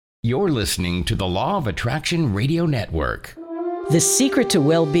You're listening to the Law of Attraction Radio Network. The secret to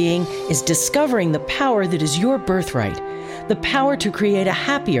well-being is discovering the power that is your birthright, the power to create a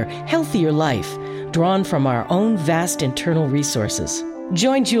happier, healthier life, drawn from our own vast internal resources.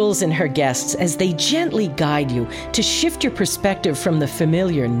 Join Jules and her guests as they gently guide you to shift your perspective from the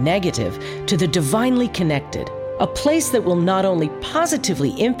familiar negative to the divinely connected, a place that will not only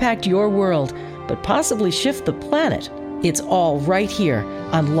positively impact your world, but possibly shift the planet. It's all right here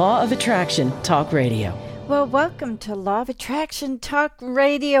on Law of Attraction Talk Radio. Well, welcome to Law of Attraction Talk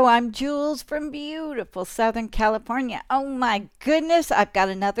Radio. I'm Jules from beautiful Southern California. Oh my goodness, I've got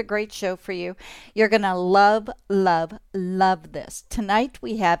another great show for you. You're going to love, love, love this. Tonight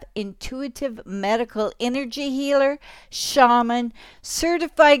we have intuitive medical energy healer, shaman,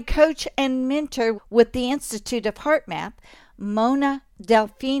 certified coach and mentor with the Institute of HeartMath, Mona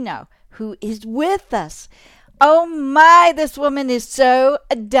Delfino, who is with us. Oh my, this woman is so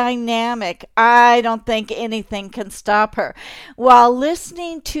dynamic. I don't think anything can stop her. While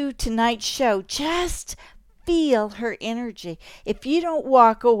listening to tonight's show, just feel her energy. If you don't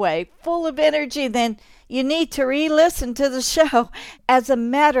walk away full of energy, then you need to re-listen to the show. As a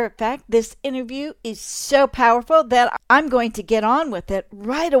matter of fact, this interview is so powerful that I'm going to get on with it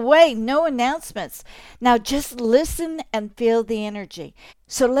right away. No announcements. Now just listen and feel the energy.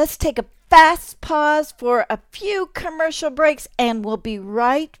 So let's take a fast pause for a few commercial breaks, and we'll be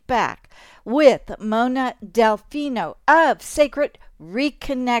right back with Mona Delfino of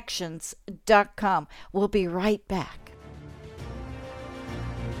SacredReconnections.com. We'll be right back.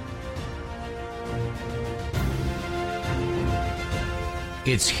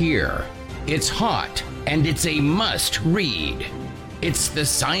 It's here, it's hot, and it's a must read. It's the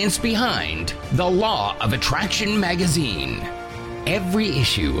science behind the Law of Attraction magazine. Every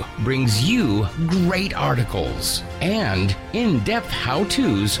issue brings you great articles and in-depth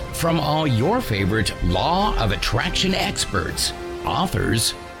how-tos from all your favorite Law of Attraction experts,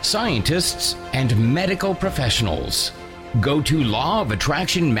 authors, scientists, and medical professionals. Go to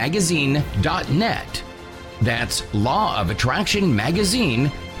lawofattractionmagazine.net. That's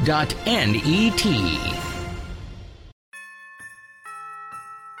lawofattractionmagazine.net.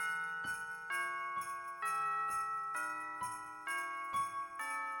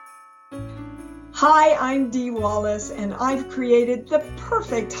 Hi, I'm Dee Wallace, and I've created the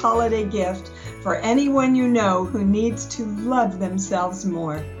perfect holiday gift for anyone you know who needs to love themselves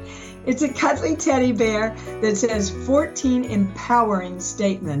more. It's a cuddly teddy bear that says 14 empowering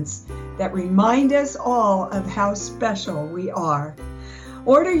statements that remind us all of how special we are.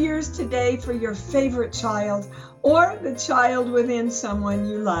 Order yours today for your favorite child or the child within someone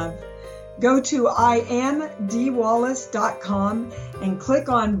you love. Go to iamdwallace.com and click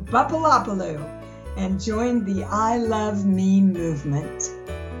on Bupalopaloo and join the I Love Me movement.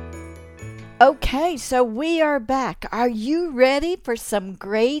 Okay, so we are back. Are you ready for some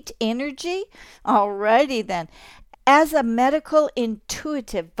great energy? Alrighty then. As a medical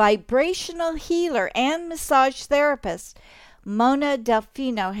intuitive, vibrational healer and massage therapist, Mona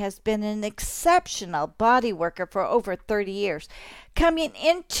Delfino has been an exceptional body worker for over 30 years. Coming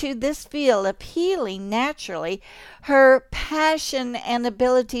into this field of healing naturally, her passion and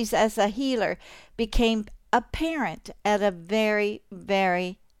abilities as a healer became apparent at a very,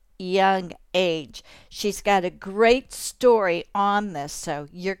 very young age. She's got a great story on this, so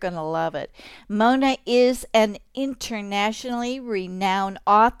you're going to love it. Mona is an internationally renowned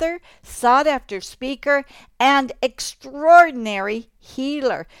author, sought-after speaker, and extraordinary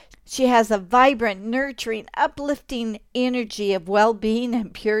healer. She has a vibrant, nurturing, uplifting energy of well-being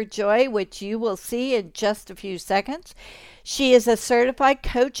and pure joy, which you will see in just a few seconds. She is a certified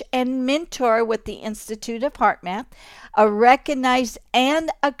coach and mentor with the Institute of HeartMath, a recognized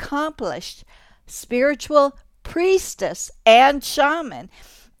and accomplished spiritual priestess and shaman.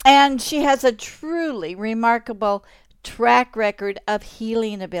 And she has a truly remarkable track record of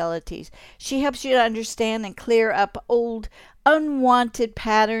healing abilities. She helps you to understand and clear up old, unwanted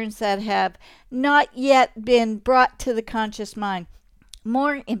patterns that have not yet been brought to the conscious mind.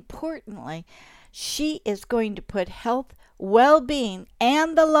 More importantly, she is going to put health, well-being,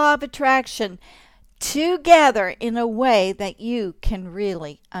 and the law of attraction together in a way that you can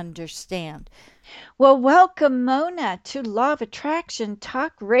really understand. Well, welcome, Mona, to Law of Attraction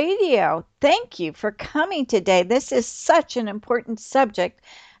Talk Radio. Thank you for coming today. This is such an important subject,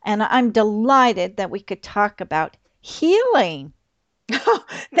 and I'm delighted that we could talk about healing.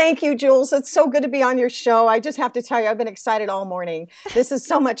 Thank you, Jules. It's so good to be on your show. I just have to tell you, I've been excited all morning. This is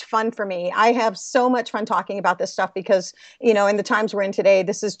so much fun for me. I have so much fun talking about this stuff because, in the times we're in today,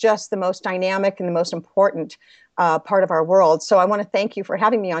 this is just the most dynamic and the most important part of our world. So I want to thank you for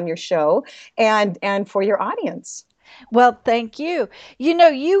having me on your show and for your audience. Well, thank you.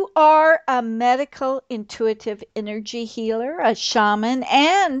 You are a medical intuitive energy healer, a shaman,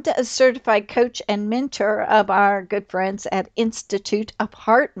 and a certified coach and mentor of our good friends at Institute of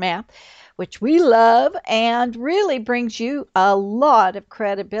Heart Math, which we love and really brings you a lot of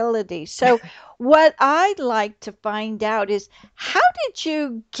credibility. So, what I'd like to find out is how did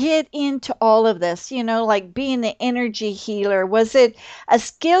you get into all of this? Like being the energy healer. Was it a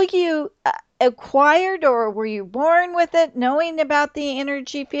skill you acquired, or were you born with it, knowing about the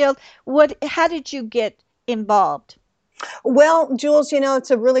energy field? How did you get involved? Well, Jules,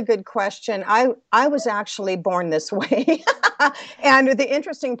 it's a really good question. I was actually born this way. And the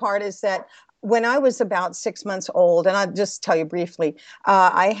interesting part is that when I was about 6 months old, and I'll just tell you briefly,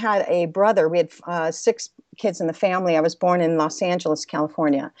 I had a brother. We had 6 kids in the family. I was born in Los Angeles,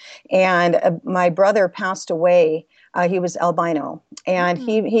 California. And my brother passed away. He was albino, and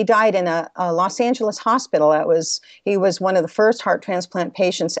he died in a Los Angeles hospital. He was one of the first heart transplant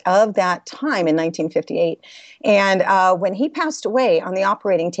patients of that time in 1958. And when he passed away on the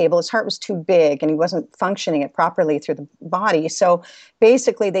operating table, his heart was too big and he wasn't functioning it properly through the body. So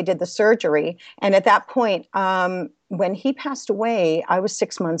basically, they did the surgery. And at that point, when he passed away, I was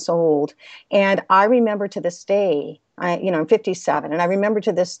 6 months old, and I remember to this day. I'm 57, and I remember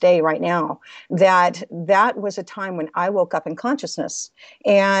to this day right now that was a time when I woke up in consciousness.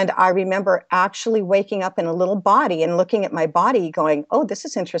 And I remember actually waking up in a little body and looking at my body going, oh, this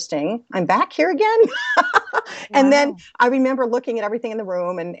is interesting. I'm back here again. And then I remember looking at everything in the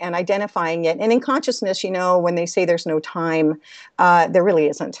room and identifying it. And in consciousness, when they say there's no time, there really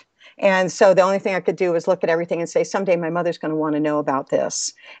isn't. And so the only thing I could do was look at everything and say, someday my mother's going to want to know about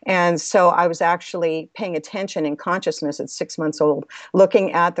this. And so I was actually paying attention in consciousness at 6 months old,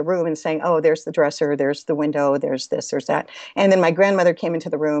 looking at the room and saying, oh, there's the dresser, there's the window, there's this, there's that. And then my grandmother came into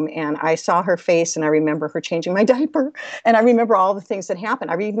the room and I saw her face and I remember her changing my diaper. And I remember all the things that happened.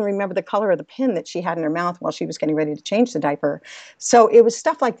 I even remember the color of the pin that she had in her mouth while she was getting ready to change the diaper. So it was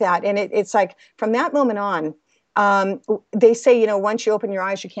stuff like that. And it's like from that moment on, they say, once you open your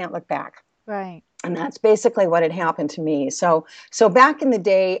eyes, you can't look back. Right. And that's basically what had happened to me. So back in the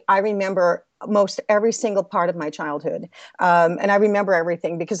day, I remember most every single part of my childhood. And I remember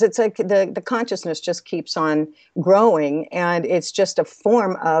everything because it's like the consciousness just keeps on growing, and it's just a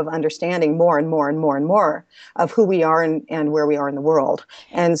form of understanding more and more and more and more of who we are and where we are in the world.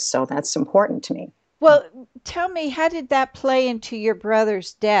 And so that's important to me. Well, tell me, how did that play into your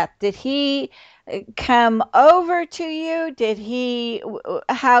brother's death? Did he come over to you?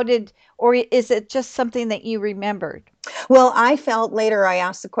 Or is it just something that you remembered? Well, I felt later I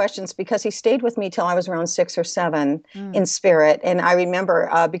asked the questions because he stayed with me till I was around 6 or 7 in spirit. And I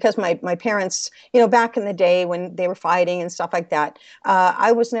remember because my parents, back in the day when they were fighting and stuff like that,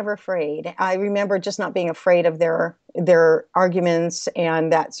 I was never afraid. I remember just not being afraid of their arguments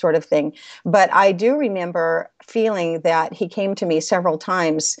and that sort of thing. But I do remember feeling that he came to me several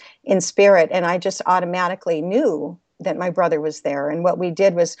times in spirit, and I just automatically knew that my brother was there. And what we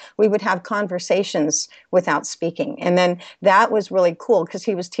did was we would have conversations without speaking. And then that was really cool because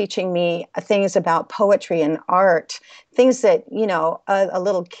he was teaching me things about poetry and art, things that, a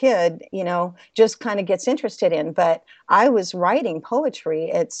little kid, just kind of gets interested in. But I was writing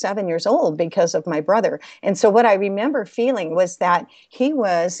poetry at 7 years old because of my brother. And so what I remember feeling was that he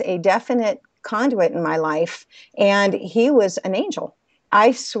was a definite conduit in my life, and he was an angel.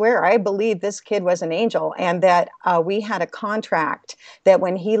 I swear, I believe this kid was an angel, and that we had a contract that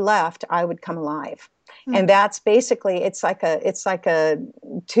when he left, I would come alive. And that's basically, it's like a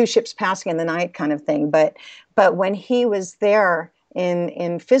two ships passing in the night kind of thing. But when he was there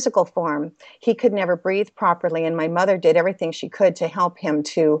in physical form, he could never breathe properly. And my mother did everything she could to help him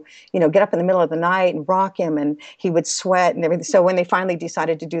to, get up in the middle of the night and rock him, and he would sweat and everything. So when they finally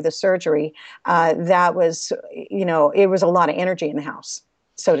decided to do the surgery, that was, it was a lot of energy in the house,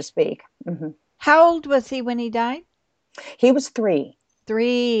 so to speak. Mm-hmm. How old was he when he died? He was 3.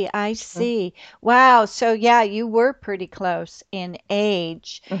 3, I see. Wow. So yeah, you were pretty close in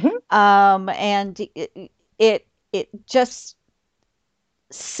age. And it just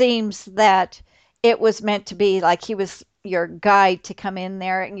seems that it was meant to be, like he was your guide to come in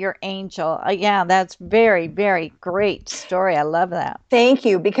there, your angel. Yeah, that's very, very great story. I love that. Thank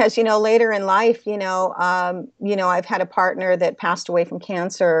you. Because, later in life, I've had a partner that passed away from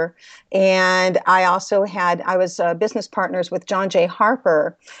cancer. And I was business partners with John J.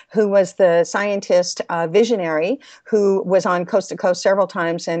 Harper, who was the scientist, visionary, who was on Coast to Coast several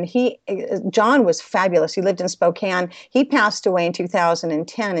times. And John was fabulous. He lived in Spokane. He passed away in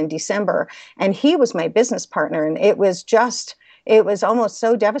 2010 in December. And he was my business partner. And it was almost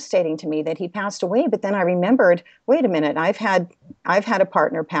so devastating to me that he passed away. But then I remembered, wait a minute, I've had a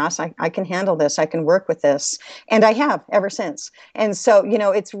partner pass. I can handle this. I can work with this. And I have ever since. And so,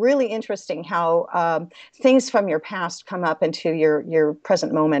 it's really interesting how things from your past come up into your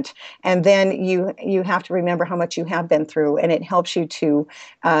present moment. And then you have to remember how much you have been through, and it helps you to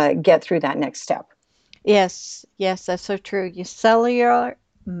get through that next step. Yes, that's so true. Your cellular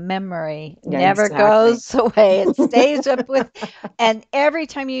memory never Exactly. goes away. It stays up with, and every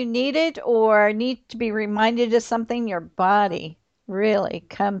time you need it or need to be reminded of something, your body really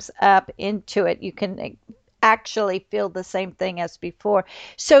comes up into it. You can actually feel the same thing as before.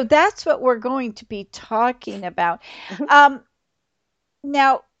 So that's what we're going to be talking about.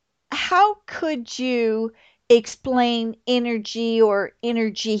 Now, how could you explain energy or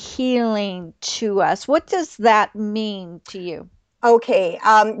energy healing to us? What does that mean to you? Okay,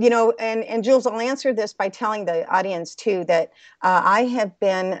 and Jules, I'll answer this by telling the audience too that I have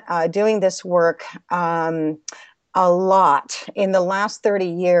been doing this work a lot in the last 30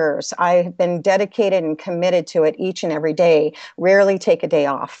 years. I've been dedicated and committed to it each and every day, rarely take a day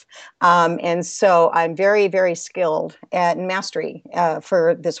off. And so I'm very, very skilled at mastery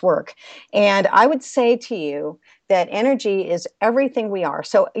for this work. And I would say to you that energy is everything we are.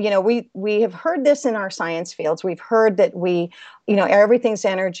 So, we have heard this in our science fields. We've heard that everything's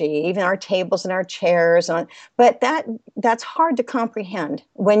energy, even our tables and our chairs. But that's hard to comprehend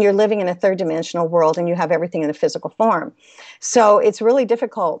when you're living in a third dimensional world and you have everything in a physical form. So it's really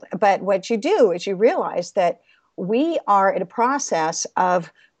difficult. But what you do is you realize that we are in a process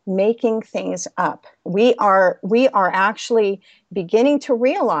of making things up. We are actually beginning to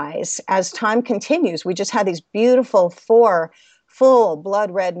realize as time continues. We just had these beautiful 4 full blood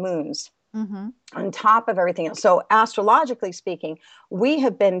red moons on top of everything else. So astrologically speaking, we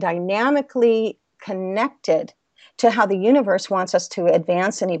have been dynamically connected to how the universe wants us to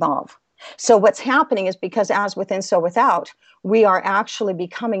advance and evolve. So what's happening is, because as within, so without, we are actually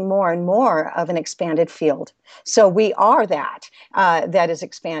becoming more and more of an expanded field. So we are that is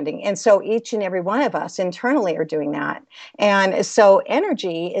expanding. And so each and every one of us internally are doing that. And so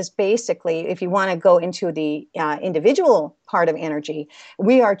energy is basically, if you want to go into the individual part of energy,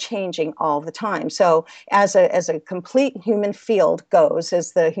 we are changing all the time. So as a complete human field goes,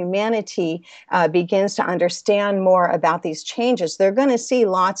 as the humanity begins to understand more about these changes, they're going to see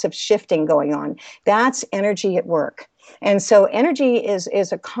lots of shifting going on. That's energy at work. And so energy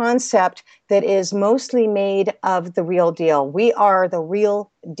is a concept that is mostly made of the real deal. We are the real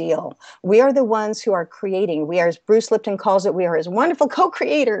deal. We are the ones who are creating. We are, as Bruce Lipton calls it, we are his wonderful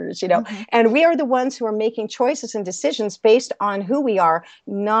co-creators, and we are the ones who are making choices and decisions based on who we are,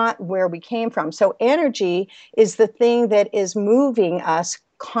 not where we came from. So energy is the thing that is moving us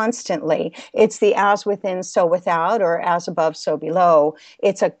constantly. It's the as within, so without, or as above, so below.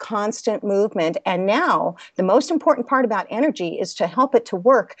 It's a constant movement. And now the most important part about energy is to help it to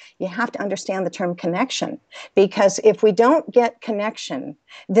work. You have to understand the term connection, because if we don't get connection,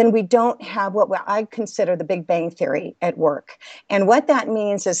 then we don't have what I consider the Big Bang Theory at work. And what that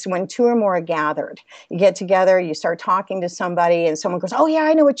means is when 2 or more are gathered, you get together, you start talking to somebody, and someone goes, "Oh yeah,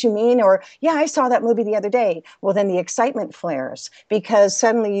 I know what you mean," or "Yeah, I saw that movie the other day." Well, then the excitement flares, because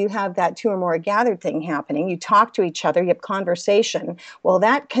suddenly you have that 2 or more gathered thing happening. You talk to each other, you have conversation. Well,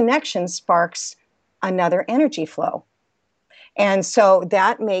 that connection sparks another energy flow. And so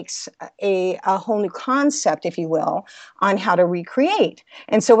that makes a whole new concept, if you will, on how to recreate.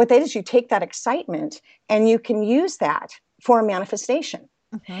 And so what that is, you take that excitement and you can use that for manifestation.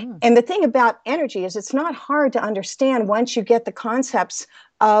 Mm-hmm. And the thing about energy is it's not hard to understand once you get the concepts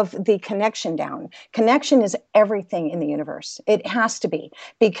of the connection down. Connection is everything in the universe. It has to be,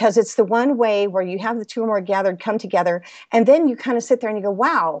 because it's the one way where you have the 2 or more gathered come together, and then you kind of sit there and you go,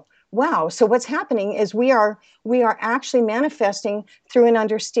 wow. So what's happening is we are actually manifesting through an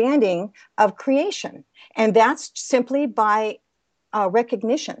understanding of creation. And that's simply by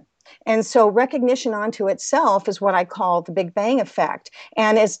recognition. And so recognition onto itself is what I call the Big Bang effect.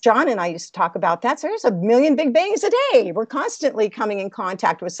 And as John and I used to talk about, there's a million Big Bangs a day. We're constantly coming in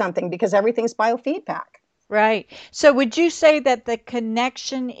contact with something because everything's biofeedback. Right. So would you say that the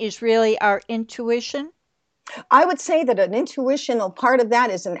connection is really our intuition? I would say that an intuitional part of that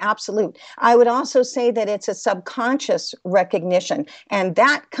is an absolute. I would also say that it's a subconscious recognition, and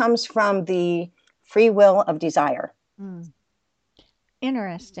that comes from the free will of desire. Mm.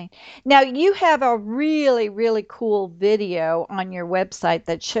 Interesting. Now, you have a really, really cool video on your website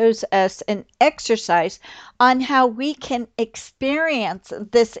that shows us an exercise on how we can experience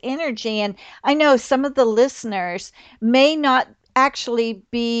this energy. And I know some of the listeners may not actually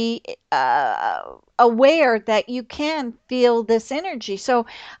be aware that you can feel this energy. So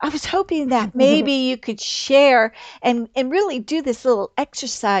I was hoping that maybe you could share and really do this little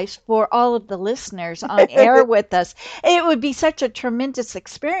exercise for all of the listeners on air with us. It would be such a tremendous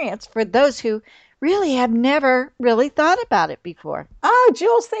experience for those who really have never really thought about it before. Oh,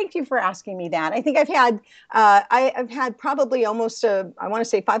 Jules, thank you for asking me that. I think I've had probably almost I want to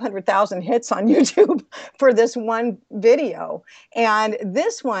say 500,000 hits on YouTube for this one video, and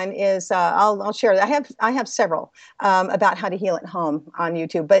this one is I'll share. I have several about how to heal at home on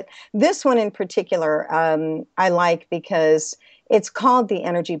YouTube, but this one in particular I like because it's called the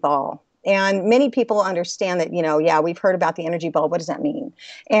energy ball. And many people understand that, yeah, we've heard about the energy ball. What does that mean?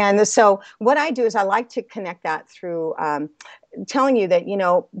 And so what I do is I like to connect that through telling you that,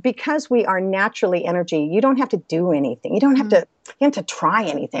 because we are naturally energy, you don't have to do anything. You don't have to try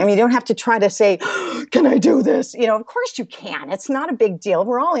anything. I mean, you don't have to try to say, can I do this? Of course you can. It's not a big deal.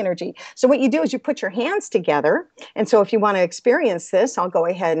 We're all energy. So what you do is you put your hands together. And so if you want to experience this, I'll go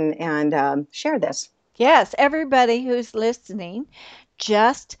ahead and share this. Yes, everybody who's listening,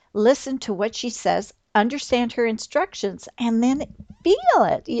 just listen to what she says, understand her instructions, and then feel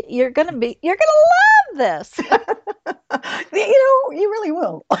it. You're gonna love this. You really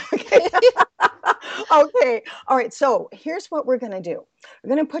will. Okay. Okay. All right. So here's what we're going to do.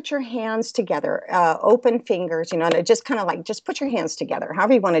 We're going to put your hands together, open fingers, just kind of like, just put your hands together,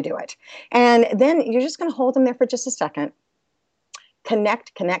 however you want to do it. And then you're just going to hold them there for just a second.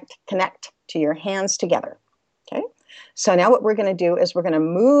 Connect to your hands together. Okay. So now what we're going to do is we're going to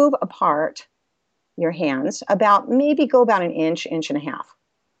move apart your hands maybe go about an inch and a half.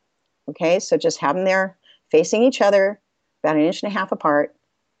 Okay. So just have them there facing each other, about an inch and a half apart.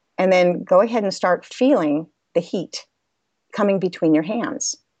 And then go ahead and start feeling the heat coming between your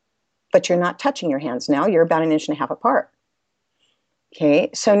hands. But you're not touching your hands now. You're about an inch and a half apart. Okay.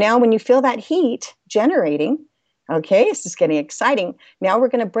 So now when you feel that heat generating, okay, this is getting exciting. Now we're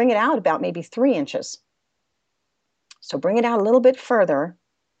going to bring it out about maybe 3 inches. So bring it out a little bit further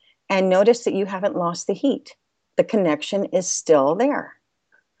and notice that you haven't lost the heat. The connection is still there.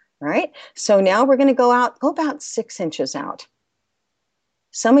 Right? So now we're going to go about 6 inches out.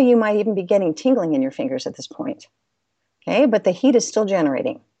 Some of you might even be getting tingling in your fingers at this point. Okay, but the heat is still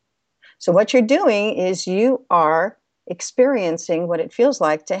generating. So what you're doing is you are experiencing what it feels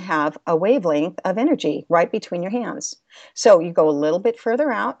like to have a wavelength of energy right between your hands. So you go a little bit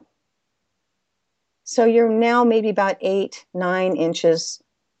further out. So you're now maybe about 8, 9 inches,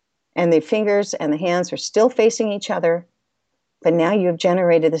 and the fingers and the hands are still facing each other. But now you've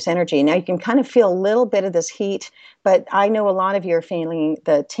generated this energy. Now you can kind of feel a little bit of this heat, but I know a lot of you are feeling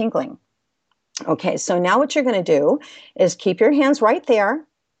the tingling. Okay, so now what you're going to do is keep your hands right there.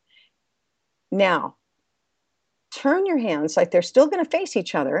 Now, turn your hands like they're still going to face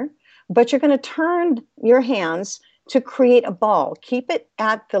each other, but you're going to turn your hands to create a ball. Keep it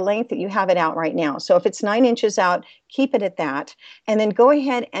at the length that you have it out right now. So if it's 9 inches out, keep it at that. And then go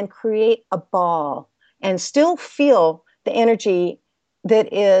ahead and create a ball and still feel the energy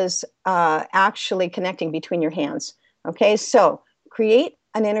that is actually connecting between your hands. Okay, so create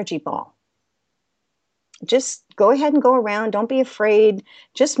an energy ball. Just go ahead and go around. Don't be afraid.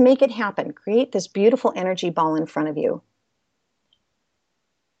 Just make it happen. Create this beautiful energy ball in front of you.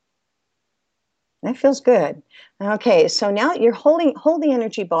 That feels good. Okay, so now you're hold the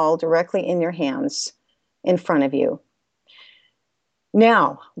energy ball directly in your hands in front of you.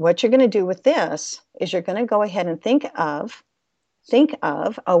 Now, what you're going to do with this is you're going to go ahead and think of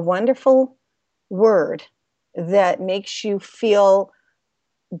a wonderful word that makes you feel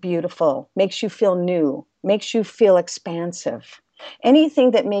beautiful, makes you feel new, makes you feel expansive.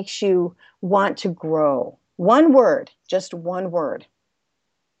 Anything that makes you want to grow. One word, just one word.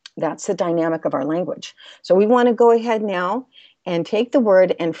 That's the dynamic of our language. So we want to go ahead now and take the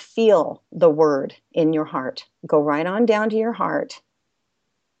word and feel the word in your heart. Go right on down to your heart.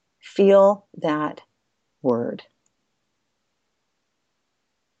 Feel that word.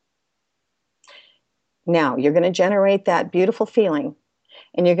 Now, you're going to generate that beautiful feeling,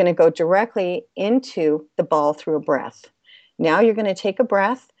 and you're going to go directly into the ball through a breath. Now you're going to take a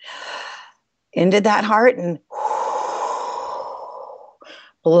breath into that heart and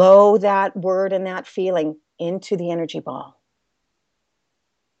blow that word and that feeling into the energy ball.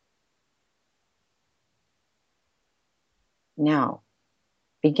 Now,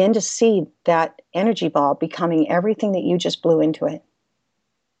 begin to see that energy ball becoming everything that you just blew into it.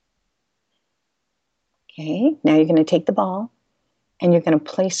 Okay, now you're going to take the ball and you're going to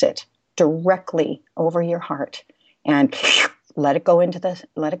place it directly over your heart and let it go into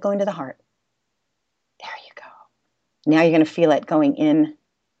the heart. There you go. Now you're going to feel it going in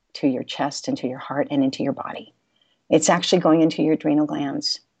to your chest, into your heart, and into your body. It's actually going into your adrenal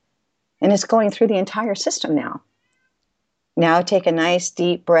glands. And it's going through the entire system now. Now take a nice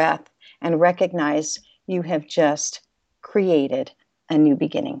deep breath and recognize you have just created a new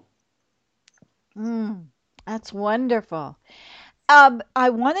beginning. That's wonderful. I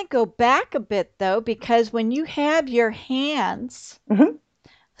want to go back a bit, though, because when you have your hands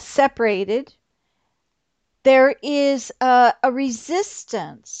separated, there is a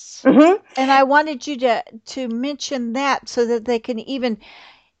resistance. And I wanted you to mention that so that they can even,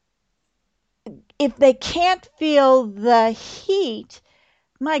 if they can't feel the heat,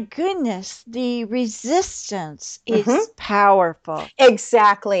 my goodness, the resistance is powerful.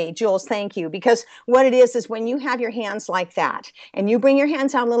 Exactly, Jules, thank you. Because what it is when you have your hands like that and you bring your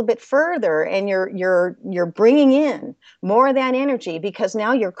hands out a little bit further and you're bringing in more of that energy because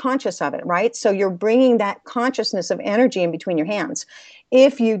now you're conscious of it, right? So you're bringing that consciousness of energy in between your hands.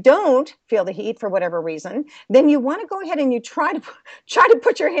 If you don't feel the heat for whatever reason, then you want to go ahead and you try to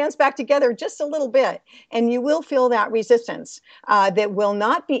put your hands back together just a little bit, and you will feel that resistance that will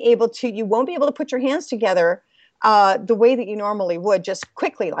not be able to. You won't be able to put your hands together the way that you normally would, just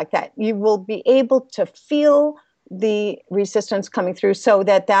quickly like that. You will be able to feel the resistance coming through, so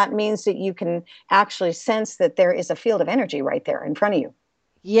that means that you can actually sense that there is a field of energy right there in front of you.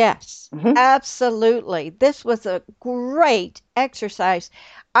 Yes, absolutely. This was a great exercise.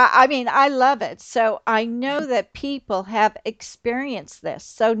 I mean, I love it. So I know that people have experienced this.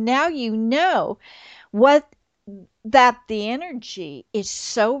 So now you know what that the energy is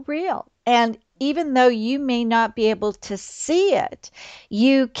so real. And even though you may not be able to see it,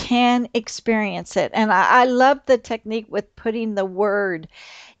 you can experience it. And I love the technique with putting the word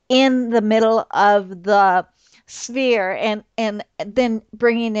in the middle of the sphere and then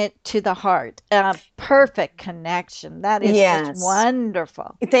bringing it to the heart. Perfect connection. That is just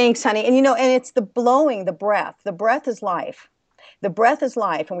wonderful. Thanks, honey. And and it's the blowing, the breath. The breath is life. The breath is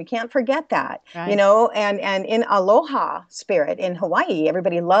life, and we can't forget that. Right. And in aloha spirit in Hawaii,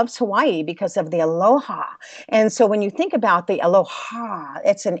 everybody loves Hawaii because of the aloha. And so when you think about the aloha,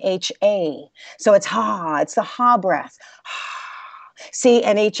 it's an HA. So it's the ha breath. See,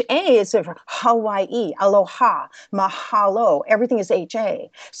 and HA is for Hawaii, aloha, mahalo. Everything is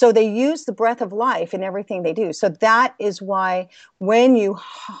HA. So they use the breath of life in everything they do. So that is why when you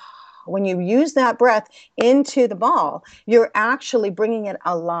use that breath into the ball, you're actually bringing it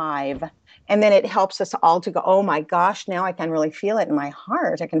alive. And then it helps us all to go, oh my gosh, now I can really feel it in my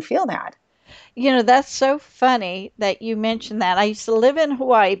heart. I can feel that. That's so funny that you mentioned that. I used to live in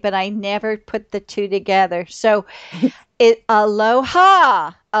Hawaii, but I never put the two together. So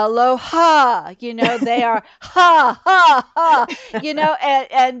aloha, they are ha, ha, ha,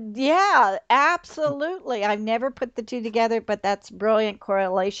 and yeah, absolutely. I've never put the two together, but that's brilliant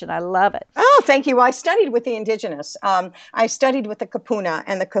correlation. I love it. Oh, thank you. Well, I studied with the indigenous. I studied with the Kapuna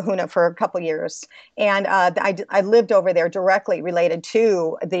and the Kahuna for a couple years. And I lived over there directly related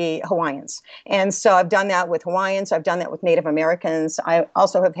to the Hawaiians. And so I've done that with Hawaiians. I've done that with Native Americans. I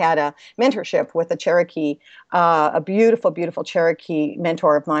also have had a mentorship with a Cherokee, a beautiful, beautiful Cherokee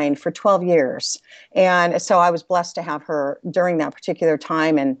mentor of mine for 12 years. And so I was blessed to have her during that particular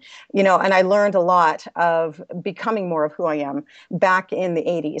time. And, and I learned a lot of becoming more of who I am back in the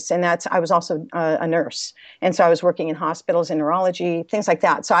 80s. And I was also a nurse. And so I was working in hospitals in neurology, things like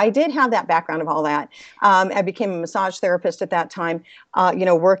that. So I did have that background of all that. I became a massage therapist at that time,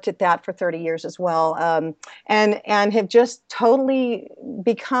 worked at that for 30 years as well. And have just totally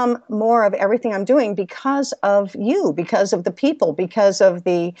become more of everything I'm doing because of you, because of the people, because of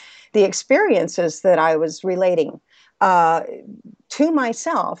the experiences that I was relating to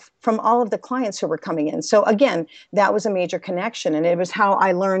myself from all of the clients who were coming in. So again, that was a major connection. And it was how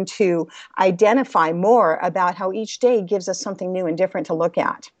I learned to identify more about how each day gives us something new and different to look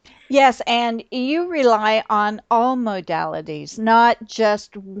at. Yes, and you rely on all modalities, not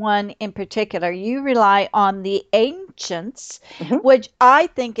just one in particular. You rely on the ancients, which I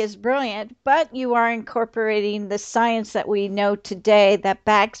think is brilliant, but you are incorporating the science that we know today that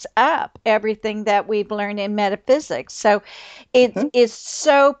backs up everything that we've learned in metaphysics. So it is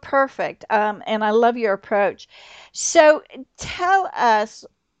so perfect, and I love your approach. So tell us,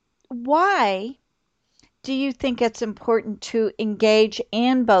 why do you think it's important to engage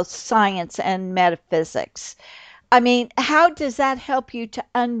in both science and metaphysics? I mean, how does that help you to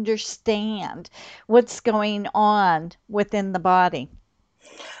understand what's going on within the body?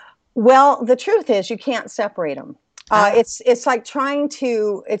 Well, the truth is you can't separate them. Ah, It's like trying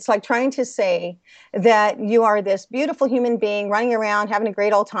to say that you are this beautiful human being running around having a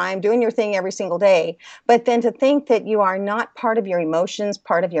great old time doing your thing every single day, but then to think that you are not part of your emotions,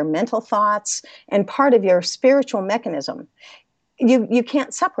 part of your mental thoughts, and part of your spiritual mechanism. You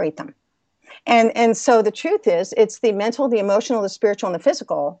can't separate them. And so the truth is, it's the mental, the emotional, the spiritual, and the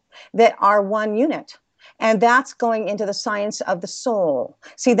physical that are one unit. And that's going into the science of the soul.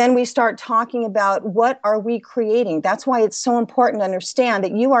 See, then we start talking about what are we creating. That's why it's so important to understand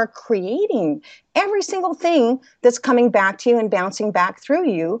that you are creating every single thing that's coming back to you and bouncing back through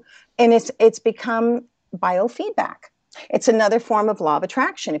you. And it's become biofeedback. It's another form of law of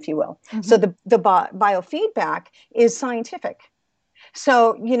attraction, if you will. Mm-hmm. So the biofeedback is scientific.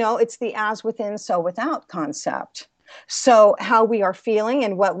 So, it's the as within, so without concept. So how we are feeling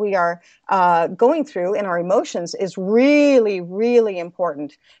and what we are going through in our emotions is really, really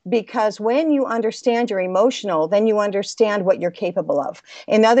important, because when you understand your emotional, then you understand what you're capable of.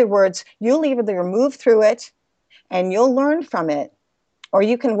 In other words, you'll either move through it and you'll learn from it, or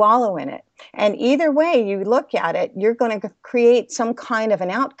you can wallow in it. And either way you look at it, you're going to create some kind of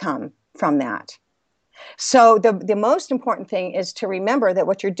an outcome from that. So the most important thing is to remember that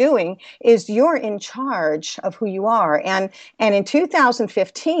what you're doing is you're in charge of who you are. And in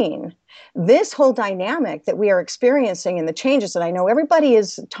 2015, this whole dynamic that we are experiencing and the changes that I know everybody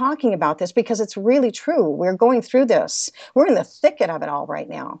is talking about this because it's really true. We're going through this. We're in the thicket of it all right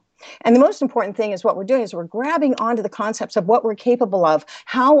now. And the most important thing is what we're doing is we're grabbing onto the concepts of what we're capable of.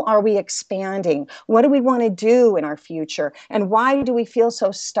 How are we expanding? What do we want to do in our future? And why do we feel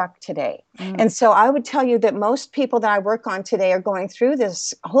so stuck today? And so I would tell you that most people that I work on today are going through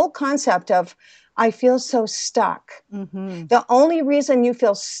this whole concept of, I feel so stuck. Mm-hmm. The only reason you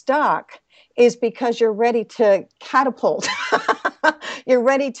feel stuck is because you're ready to catapult. You're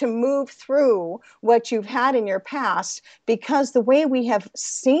ready to move through what you've had in your past, because the way we have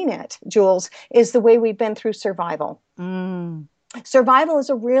seen it, Jules, is the way we've been through survival. Survival is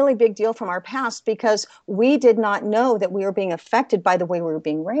a really big deal from our past because we did not know that we were being affected by the way we were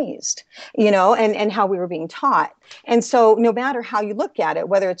being raised, and how we were being taught. And so no matter how you look at it,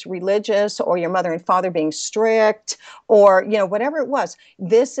 whether it's religious or your mother and father being strict or, whatever it was,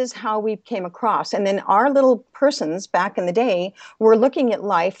 this is how we came across. And then our little persons back in the day were looking at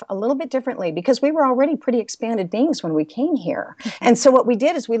life a little bit differently because we were already pretty expanded beings when we came here. And so what we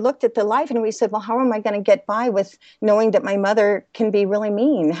did is we looked at the life and we said, well, how am I going to get by with knowing that my mother can be really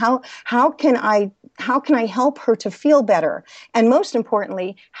mean? How can I help her to feel better? And most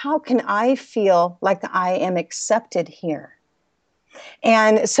importantly, how can I feel like I am accepted here?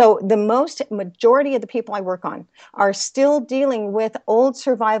 And so the majority of the people I work on are still dealing with old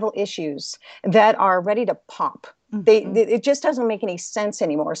survival issues that are ready to pop. It just doesn't make any sense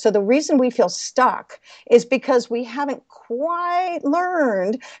anymore. So the reason we feel stuck is because we haven't quite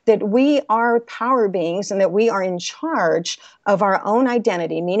learned that we are power beings and that we are in charge of our own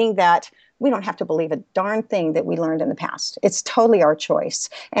identity, meaning that we don't have to believe a darn thing that we learned in the past. It's totally our choice.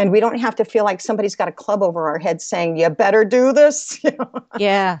 And we don't have to feel like somebody's got a club over our head saying, you better do this.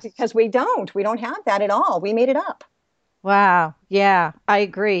 Yeah. Because we don't. We don't have that at all. We made it up. Wow. Yeah, I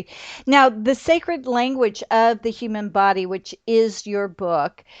agree. Now, the sacred language of the human body, which is your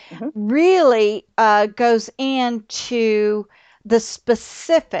book, really goes into the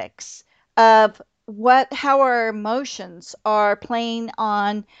specifics of how our emotions are playing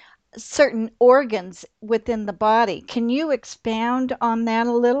on certain organs within the body. Can you expound on that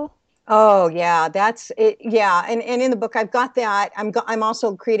a little? Oh, yeah, that's it. Yeah. And in the book, I've got that. I'm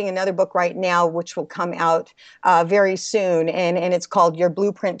also creating another book right now, which will come out very soon. And it's called Your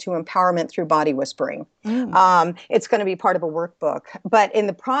Blueprint to Empowerment Through Body Whispering. It's going to be part of a workbook. But in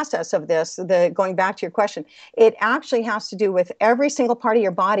the process of this, going back to your question, it actually has to do with every single part of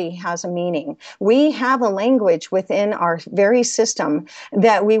your body has a meaning. We have a language within our very system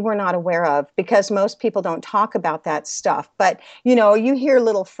that we were not aware of because most people don't talk about that stuff. But, you hear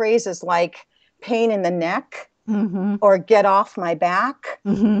little phrases like pain in the neck, or get off my back,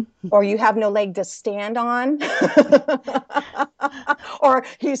 or you have no leg to stand on, or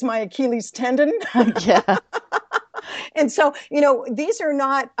he's my Achilles tendon. Yeah. And so, these are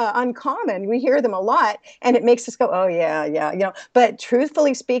not uncommon. We hear them a lot, and it makes us go, oh, yeah, yeah. But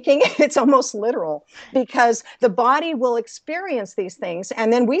truthfully speaking, it's almost literal, because the body will experience these things,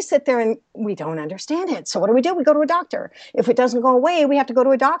 and then we sit there and we don't understand it. So what do? We go to a doctor. If it doesn't go away, we have to go to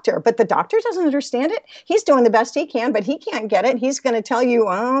a doctor. But the doctor doesn't understand it. He's doing the best he can, but he can't get it. He's going to tell you,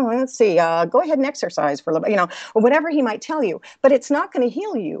 oh, let's see, go ahead and exercise for a little bit, or whatever he might tell you. But it's not going to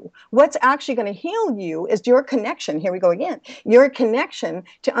heal you. What's actually going to heal you is your connection. Here we go again. Your connection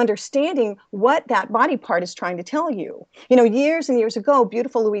to understanding what that body part is trying to tell you. Years and years ago,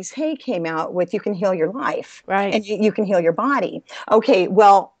 beautiful Louise Hay came out with You Can Heal Your Life. Right. And you can heal your body. Okay,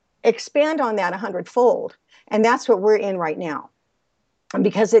 well, expand on that 100-fold. And that's what we're in right now.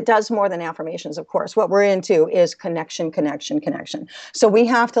 Because it does more than affirmations, of course. What we're into is connection, connection, connection. So we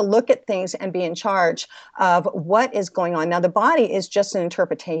have to look at things and be in charge of what is going on. Now, the body is just an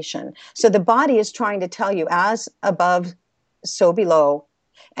interpretation. So the body is trying to tell you, as above, so below.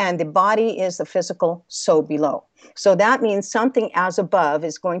 And the body is the physical, so below. So that means something as above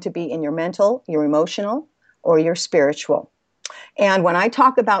is going to be in your mental, your emotional, or your spiritual. And when I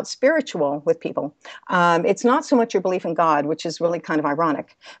talk about spiritual with people, it's not so much your belief in God, which is really kind of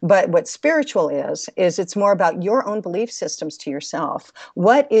ironic. But what spiritual is it's more about your own belief systems to yourself.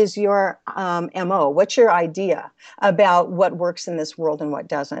 What is your MO? What's your idea about what works in this world and what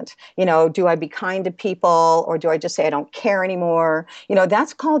doesn't? Do I be kind to people, or do I just say I don't care anymore?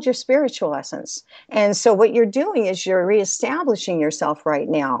 That's called your spiritual essence. And so what you're doing is you're reestablishing yourself right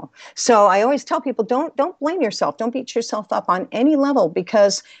now. So I always tell people, don't blame yourself. Don't beat yourself up on any level,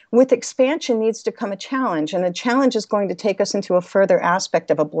 because with expansion needs to come a challenge, and the challenge is going to take us into a further aspect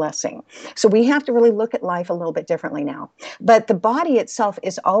of a blessing. So we have to really look at life a little bit differently now. But the body itself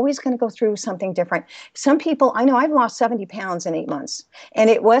is always going to go through something different. Some people, I know I've lost 70 pounds in 8 months, and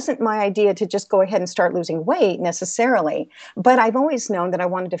it wasn't my idea to just go ahead and start losing weight necessarily, but I've always known that I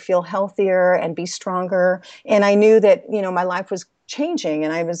wanted to feel healthier and be stronger, and I knew that, my life was changing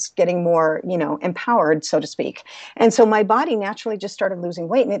and I was getting more, empowered, so to speak. And so my body naturally just started losing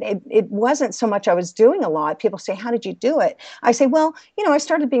weight. And it wasn't so much I was doing a lot. People say, how did you do it? I say, well, I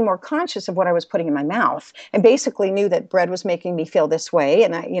started being more conscious of what I was putting in my mouth, and basically knew that bread was making me feel this way.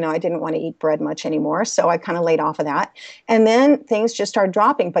 And I didn't want to eat bread much anymore. So I kind of laid off of that. And then things just started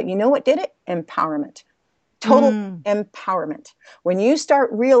dropping. But you know what did it? Empowerment. Total empowerment. When you start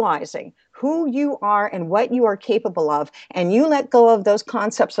realizing who you are and what you are capable of, and you let go of those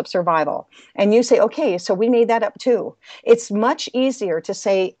concepts of survival, and you say, okay, so we made that up too. It's much easier to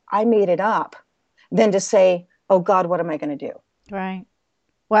say, I made it up, than to say, oh God, what am I going to do? Right.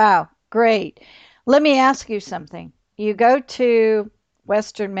 Wow. Great. Let me ask you something. You go to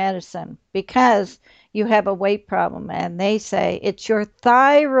Western medicine because you have a weight problem, and they say it's your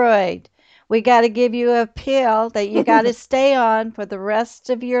thyroid. We got to give you a pill that you got to stay on for the rest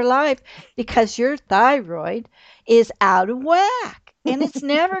of your life because your thyroid is out of whack and it's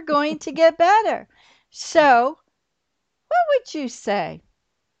never going to get better. So, what would you say?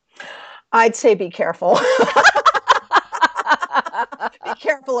 I'd say be careful. Be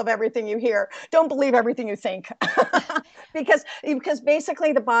careful of everything you hear. Don't believe everything you think. because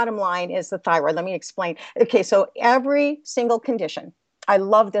basically the bottom line is the thyroid. Let me explain. Okay, so every single condition, I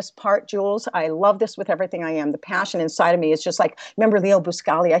love this part, Jules. I love this with everything I am. The passion inside of me is just like, remember Leo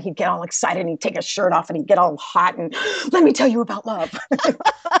Buscaglia? He'd get all excited and he'd take his shirt off and he'd get all hot and let me tell you about love.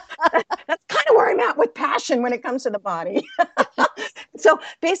 That's kind of where I'm at with passion when it comes to the body. So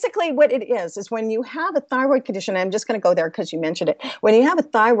basically what it is when you have a thyroid condition, I'm just going to go there because you mentioned it. When you have a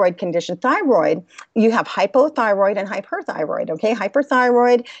thyroid condition, you have hypothyroid and hyperthyroid. Okay,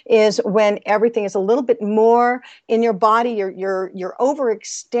 hyperthyroid is when everything is a little bit more in your body. You're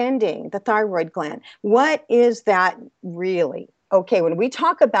overextending the thyroid gland. What is that really? Okay, when we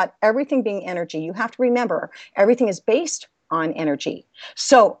talk about everything being energy, you have to remember everything is based on energy.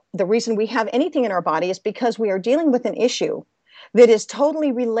 So the reason we have anything in our body is because we are dealing with an issue that is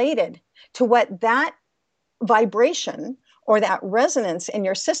totally related to what that vibration or that resonance in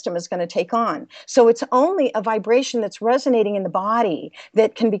your system is going to take on. So it's only a vibration that's resonating in the body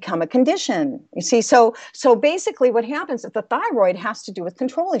that can become a condition. You see, so basically what happens is the thyroid has to do with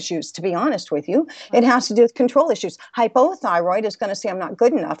control issues, to be honest with you. It has to do with control issues. Hypothyroid is going to say I'm not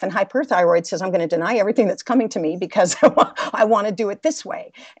good enough, and hyperthyroid says I'm going to deny everything that's coming to me because I want to do it this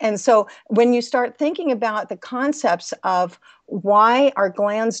way. And so when you start thinking about the concepts of why our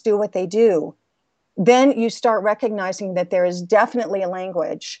glands do what they do, then you start recognizing that there is definitely a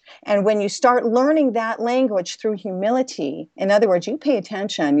language. And when you start learning that language through humility, in other words, you pay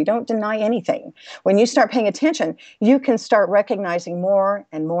attention, you don't deny anything. When you start paying attention, you can start recognizing more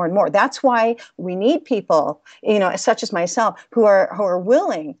and more and more. That's why we need people, such as myself, who are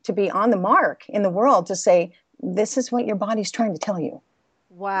willing to be on the mark in the world to say, this is what your body's trying to tell you.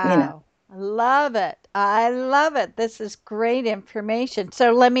 Wow. I love it. I love it. This is great information.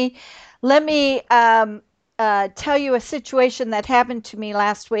 So let me tell you a situation that happened to me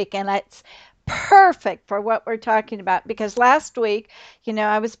last week, and it's perfect for what we're talking about, because last week,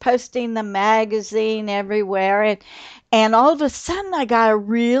 I was posting the magazine everywhere, and all of a sudden I got a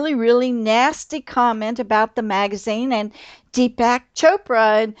really, really nasty comment about the magazine and Deepak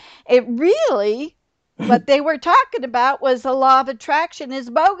Chopra, and it really, what they were talking about was the law of attraction is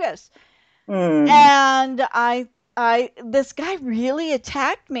bogus. And this guy really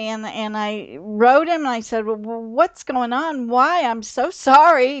attacked me, and I wrote him and I said, well, what's going on? Why? I'm so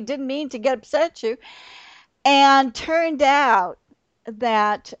sorry. Didn't mean to get upset at you. And turned out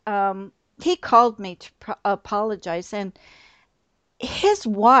that he called me to apologize, and his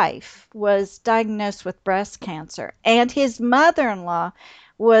wife was diagnosed with breast cancer, and his mother-in-law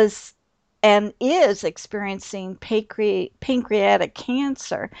was and is experiencing pancreatic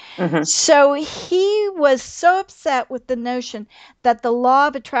cancer. So he was so upset with the notion that the law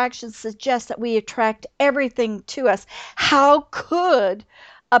of attraction suggests that we attract everything to us. How could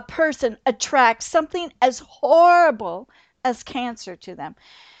a person attract something as horrible as cancer to them?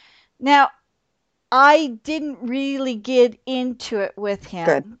 Now, I didn't really get into it with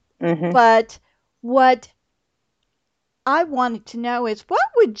him, but what I wanted to know is, what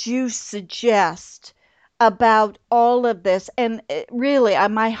would you suggest about all of this? And really,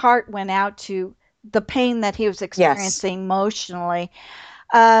 my heart went out to the pain that he was experiencing emotionally.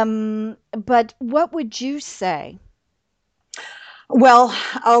 But what would you say? Well,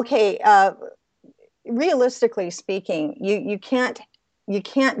 okay. Realistically speaking, you can't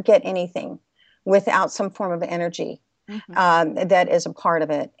get anything without some form of energy. That is a part of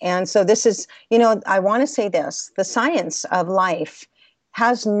it. And so this is, I want to say this, the science of life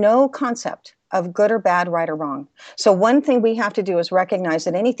has no concept of good or bad, right or wrong. So one thing we have to do is recognize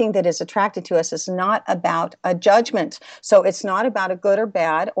that anything that is attracted to us is not about a judgment. So it's not about a good or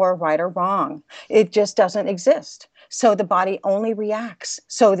bad or right or wrong. It just doesn't exist. So the body only reacts.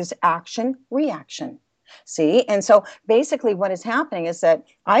 So there's action, reaction. See? And so basically what is happening is that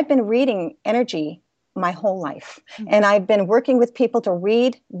I've been reading energy my whole life. And I've been working with people to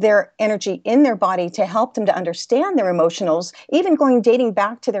read their energy in their body to help them to understand their emotionals, even dating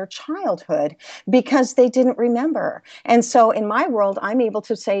back to their childhood, because they didn't remember. And so in my world, I'm able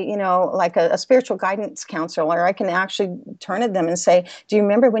to say, like a spiritual guidance counselor, I can actually turn to them and say, do you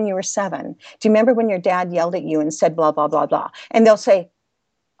remember when you were 7? Do you remember when your dad yelled at you and said blah, blah, blah, blah? And they'll say,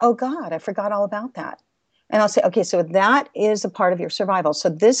 oh God, I forgot all about that. And I'll say, okay, so that is a part of your survival. So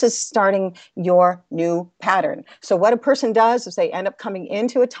this is starting your new pattern. So what a person does is they end up coming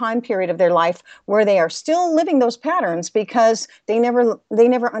into a time period of their life where they are still living those patterns because they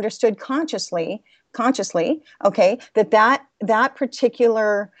never understood consciously, okay, that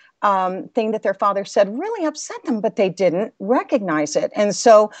particular thing that their father said really upset them, but they didn't recognize it. And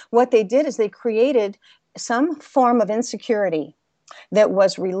so what they did is they created some form of insecurity that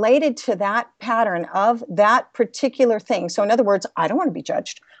was related to that pattern of that particular thing. So in other words, I don't want to be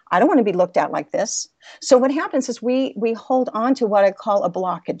judged. I don't want to be looked at like this. So what happens is we hold on to what I call a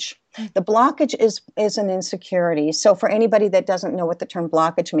blockage. The blockage is an insecurity. So for anybody that doesn't know what the term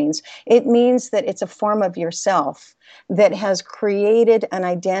blockage means, it means that it's a form of yourself that has created an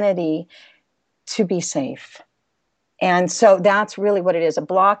identity to be safe. And so that's really what it is. A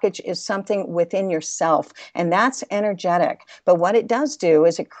blockage is something within yourself, and that's energetic. But what it does do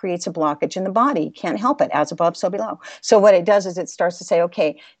is it creates a blockage in the body. You can't help it. As above, so below. So what it does is it starts to say,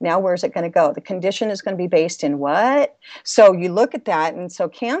 okay, now where's it going to go? The condition is going to be based in what? So you look at that, and so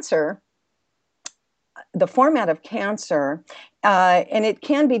cancer, the format of cancer, and it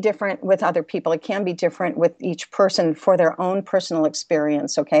can be different with other people. It can be different with each person for their own personal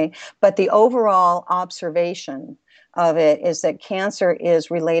experience, okay? But the overall observation of it is that cancer is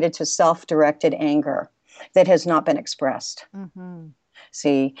related to self-directed anger that has not been expressed.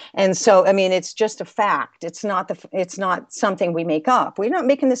 See, and so I mean, it's just a fact. It's not something we make up. We're not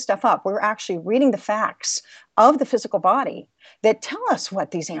making this stuff up. We're actually reading the facts of the physical body that tell us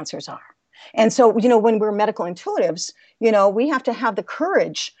what these answers are. And so, when we're medical intuitives, we have to have the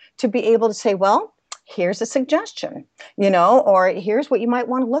courage to be able to say, well, here's a suggestion, or here's what you might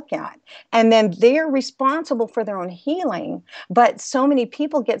want to look at. And then they're responsible for their own healing. But so many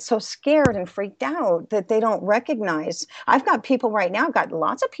people get so scared and freaked out that they don't recognize. I've got people right now, I've got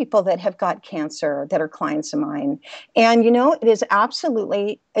lots of people that have got cancer that are clients of mine. And, it is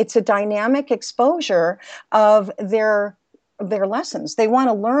absolutely, it's a dynamic exposure of their lessons. They want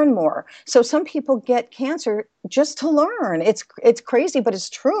to learn more. So some people get cancer just to learn. It's crazy, but it's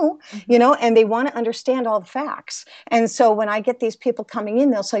true, and they want to understand all the facts. And so when I get these people coming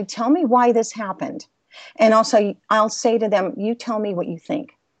in, they'll say, tell me why this happened. And I'll say to them, you tell me what you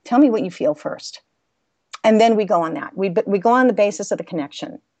think. Tell me what you feel first. And then we go on that. We go on the basis of the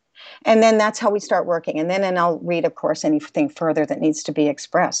connection. And then that's how we start working. And I'll read, of course, anything further that needs to be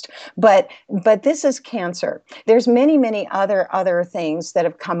expressed. But this is cancer. There's many, many other things that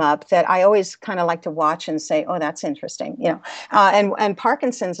have come up that I always kind of like to watch and say, oh, that's interesting. And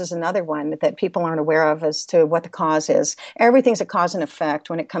Parkinson's is another one that people aren't aware of as to what the cause is. Everything's a cause and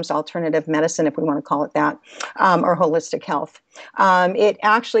effect when it comes to alternative medicine, if we want to call it that, or holistic health. It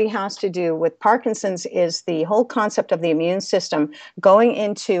actually has to do with Parkinson's is the whole concept of the immune system going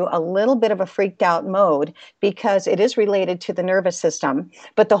into a little bit of a freaked out mode because it is related to the nervous system.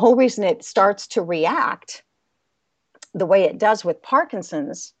 But the whole reason it starts to react the way it does with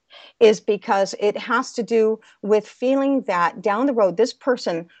Parkinson's is because it has to do with feeling that down the road, this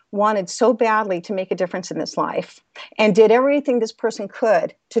person wanted so badly to make a difference in this life and did everything this person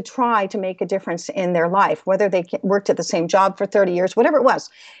could to try to make a difference in their life, whether they worked at the same job for 30 years, whatever it was.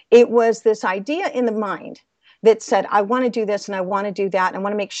 It was this idea in the mind that said, I want to do this and I want to do that. And I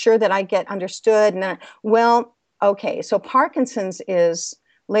want to make sure that I get understood. And okay, so Parkinson's is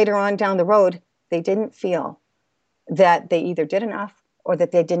later on down the road, they didn't feel that they either did enough or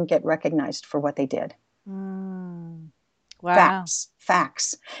that they didn't get recognized for what they did. Wow.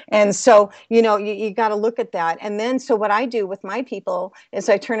 Facts. And so, you got to look at that. And then, so what I do with my people is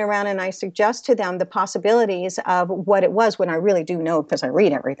I turn around and I suggest to them the possibilities of what it was when I really do know because I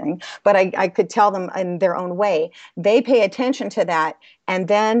read everything, but I could tell them in their own way. They pay attention to that and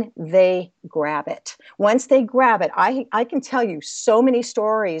then they grab it. Once they grab it, I can tell you so many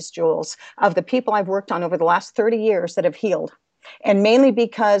stories, Jules, of the people I've worked on over the last 30 years that have healed. And mainly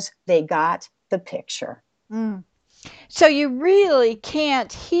because they got the picture. So you really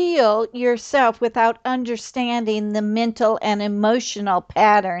can't heal yourself without understanding the mental and emotional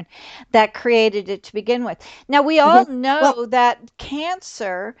pattern that created it to begin with. Now, we all know that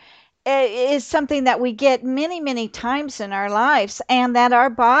cancer is something that we get many, many times in our lives and that our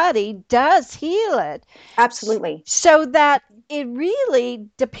body does heal it. Absolutely. So that it really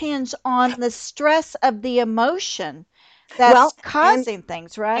depends on the stress of the emotion that's causing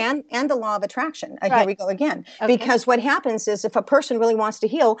things, right? And the law of attraction. Right. Here we go again. Okay. Because what happens is if a person really wants to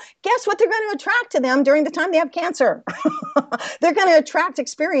heal, guess what they're going to attract to them during the time they have cancer? They're going to attract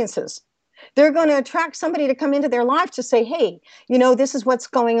experiences. They're going to attract somebody to come into their life to say, hey, this is what's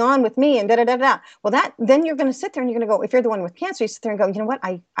going on with me and da-da-da-da. Well, then you're going to sit there and you're going to go, if you're the one with cancer, you sit there and go, you know what?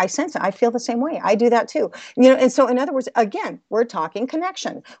 I sense it. I feel the same way. I do that too. And so in other words, again, we're talking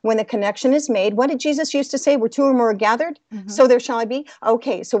connection. When the connection is made, what did Jesus used to say? Where two or more are gathered, so there shall I be.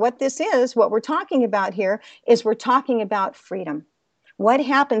 Okay, so what we're talking about here is we're talking about freedom. What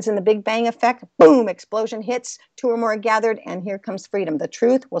happens in the Big Bang effect? Boom, explosion hits, two or more are gathered, and here comes freedom. The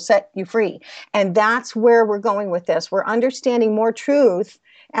truth will set you free. And that's where we're going with this. We're understanding more truth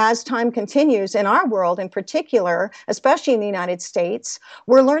as time continues in our world in particular, especially in the United States.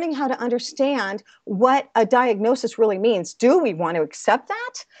 We're learning how to understand what a diagnosis really means. Do we want to accept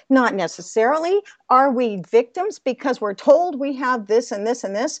that? Not necessarily. Are we victims because we're told we have this and this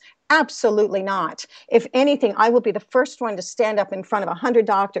and this? Absolutely not. If anything, I will be the first one to stand up in front of 100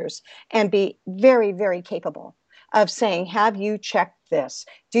 doctors and be very, very capable of saying, have you checked this?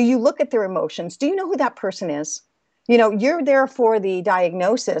 Do you look at their emotions? Do you know who that person is? You're there for the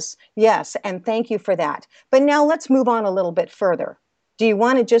diagnosis. Yes, and thank you for that. But now let's move on a little bit further. Do you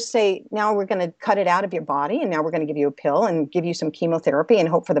want to just say, now we're going to cut it out of your body and now we're going to give you a pill and give you some chemotherapy and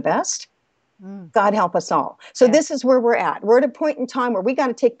hope for the best? God help us all. So This is where we're at. We're at a point in time where we got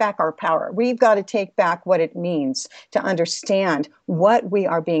to take back our power. We've got to take back what it means to understand what we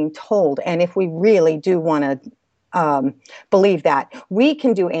are being told. And if we really do want to believe that, we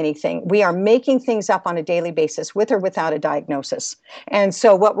can do anything. We are making things up on a daily basis with or without a diagnosis. And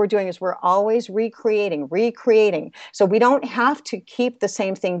so what we're doing is we're always recreating. So we don't have to keep the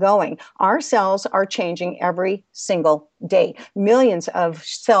same thing going. Our cells are changing every single day. Millions of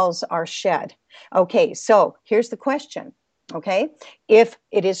cells are shed. Okay, so here's the question. Okay, if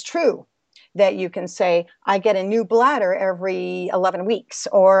it is true that you can say, I get a new bladder every 11 weeks,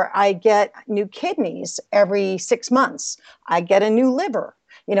 or I get new kidneys every 6 months. I get a new liver,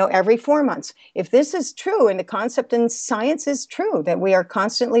 every 4 months. If this is true, and the concept in science is true, that we are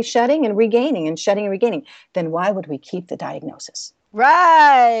constantly shedding and regaining and shedding and regaining, then why would we keep the diagnosis?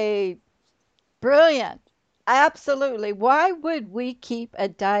 Right. Brilliant. Absolutely. Why would we keep a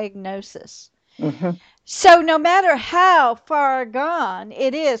diagnosis? Mm-hmm. So no matter how far gone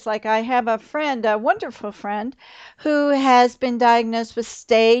it is, like I have a friend, a wonderful friend, who has been diagnosed with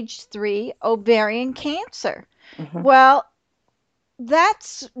stage 3 ovarian cancer. Mm-hmm. Well,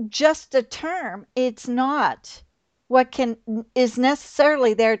 that's just a term. It's not what is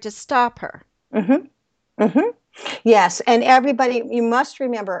necessarily there to stop her. Mm-hmm. Mm-hmm. Yes. And everybody, you must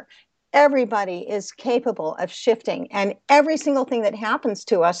remember, everybody is capable of shifting. And every single thing that happens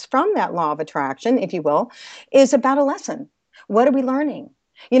to us from that law of attraction, if you will, is about a lesson. What are we learning?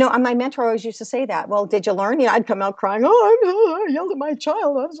 My mentor always used to say that. Well, did you learn? I'd come out crying. I yelled at my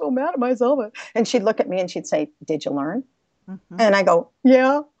child. I'm so mad at myself. And she'd look at me and she'd say, did you learn? Mm-hmm. And I go,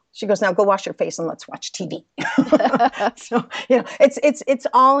 yeah. She goes, now go wash your face and let's watch TV. So, it's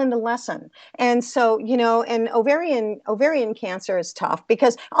all in the lesson. And so, and ovarian cancer is tough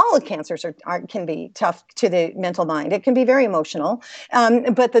because all the cancers can be tough to the mental mind. It can be very emotional.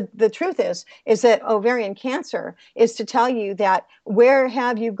 But the truth is that ovarian cancer is to tell you that where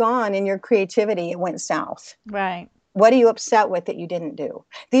have you gone in your creativity? It went south. Right. What are you upset with that you didn't do?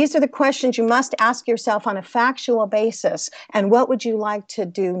 These are the questions you must ask yourself on a factual basis. And what would you like to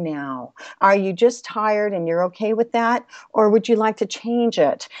do now? Are you just tired and you're okay with that? Or would you like to change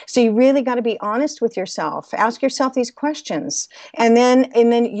it? So you really got to be honest with yourself. Ask yourself these questions. And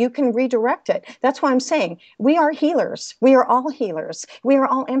then you can redirect it. That's why I'm saying we are healers. We are all healers. We are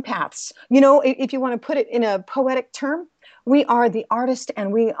all empaths. If you want to put it in a poetic term, we are the artist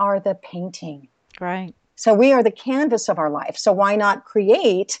and we are the painting. Right. So we are the canvas of our life. So why not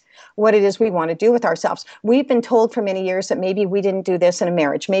create what it is we want to do with ourselves? We've been told for many years that maybe we didn't do this in a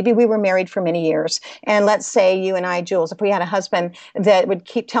marriage. Maybe we were married for many years. And let's say you and I, Jules, if we had a husband that would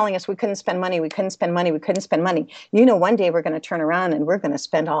keep telling us we couldn't spend money, we couldn't spend money, we couldn't spend money. One day we're going to turn around and we're going to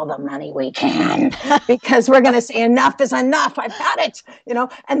spend all the money we can because we're going to say enough is enough. I've had it,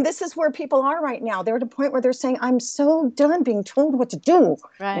 And this is where people are right now. They're at a point where they're saying, I'm so done being told what to do,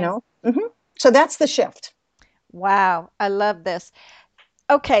 Right. Mm-hmm. So that's the shift. Wow, I love this.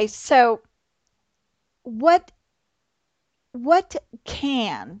 Okay, so what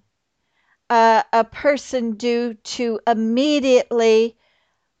can a person do to immediately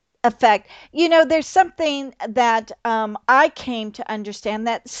affect? There's something that I came to understand,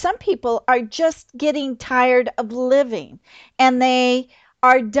 that some people are just getting tired of living and they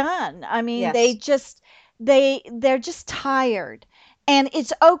are done. I mean, Yes. they're just tired. And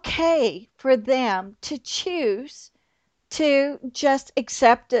it's okay for them to choose to just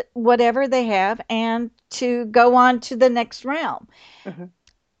accept whatever they have and to go on to the next realm. Mm-hmm.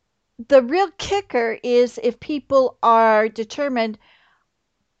 The real kicker is if people are determined,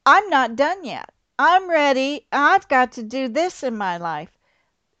 I'm not done yet. I'm ready. I've got to do this in my life.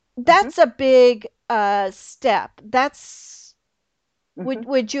 That's a big step. That's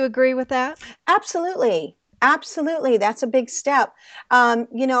would you agree with that? Absolutely. Absolutely. That's a big step.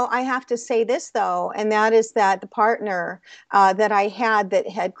 I have to say this, though, and that is that the partner that I had that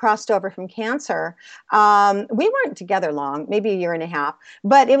had crossed over from cancer, we weren't together long, maybe a year and a half,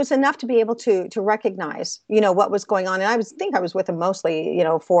 but it was enough to be able to recognize, what was going on. And I think I was with him mostly,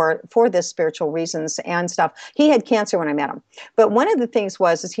 for this spiritual reasons and stuff. He had cancer when I met him. But one of the things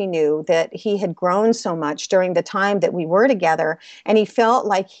is he knew that he had grown so much during the time that we were together, and he felt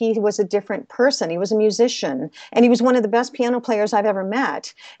like he was a different person. He was a musician. And he was one of the best piano players I've ever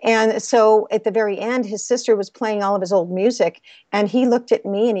met. And so at the very end, his sister was playing all of his old music. And he looked at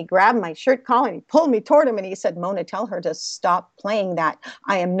me and he grabbed my shirt collar and he pulled me toward him. And he said, Mona, tell her to stop playing that.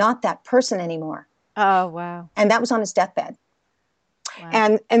 I am not that person anymore. Oh, wow. And that was on his deathbed.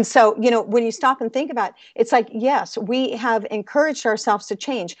 Wow. And so, when you stop and think about it, it's like, yes, we have encouraged ourselves to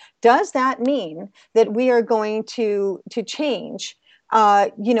change. Does that mean that we are going to change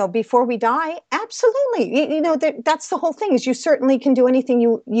before we die? Absolutely. That's the whole thing, is you certainly can do anything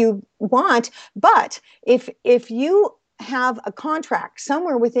you want. But if you have a contract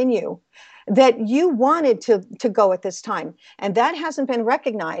somewhere within you that you wanted to go at this time, and that hasn't been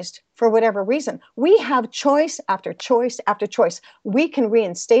recognized for whatever reason, we have choice after choice after choice. We can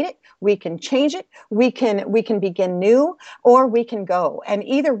reinstate it. We can change it. We can begin new, or we can go. And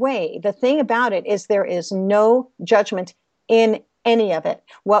either way, the thing about it is there is no judgment in any of it.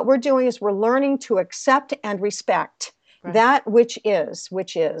 What we're doing is we're learning to accept and respect Right. That which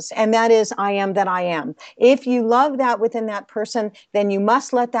is, and that is I am that I am. If you love that within that person, then you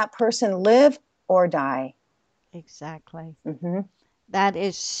must let that person live or die. Exactly. Mm-hmm. That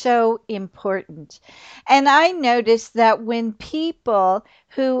is so important. And I noticed that when people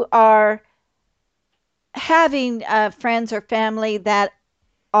who are having friends or family that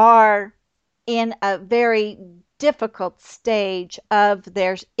are in a very difficult stage of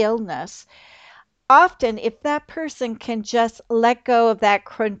their illness, often if that person can just let go of that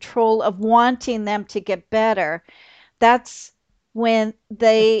control of wanting them to get better, that's when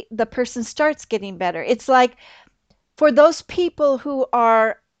the person starts getting better. It's like for those people who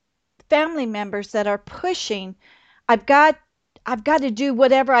are family members that are pushing, I've got I've got to do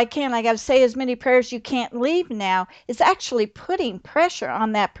whatever I can. I got to say as many prayers, you can't leave now. It's actually putting pressure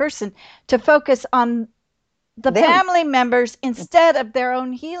on that person to focus on the Them. family members instead of their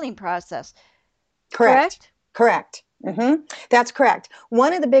own healing process. Correct. Correct? Correct. That's correct.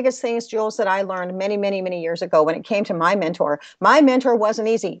 One of the biggest things, Jules, that I learned many, many, many years ago when it came to my mentor wasn't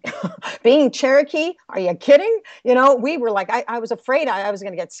easy. Being Cherokee, are you kidding? We were like, I was afraid I was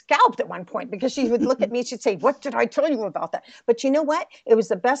going to get scalped at one point because she would look at me, she'd say, what did I tell you about that? But you know what? It was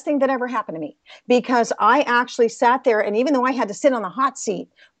the best thing that ever happened to me because I actually sat there, and even though I had to sit on the hot seat,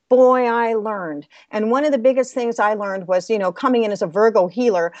 boy, I learned. And one of the biggest things I learned was, coming in as a Virgo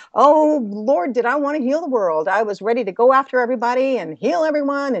healer. Oh, Lord, did I want to heal the world? I was ready to go after everybody and heal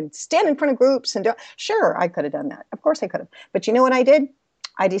everyone and stand in front of groups. Sure, I could have done that. Of course I could have. But you know what I did?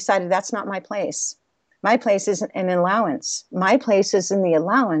 I decided that's not my place. My place is an allowance. My place is in the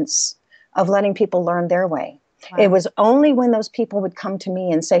allowance of letting people learn their way. Wow. It was only when those people would come to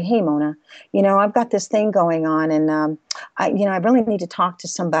me and say, hey, Mona, I've got this thing going on and, I really need to talk to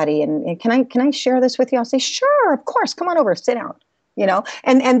somebody. And can I share this with you? I'll say, sure, of course. Come on over, sit down.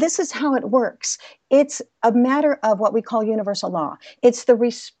 And this is how it works. It's a matter of what we call universal law. It's the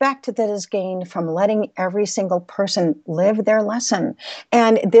respect that is gained from letting every single person live their lesson.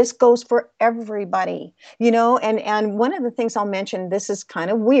 And this goes for everybody, and one of the things I'll mention, this is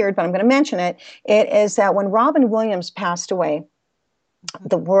kind of weird, but I'm going to mention it is that when Robin Williams passed away,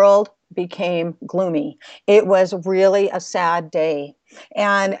 the world became gloomy. It was really a sad day.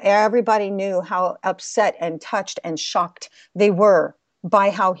 And everybody knew how upset and touched and shocked they were by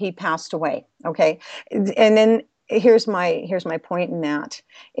how he passed away. Okay. And then here's my point in that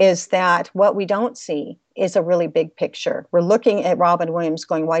is that what we don't see is a really big picture. We're looking at Robin Williams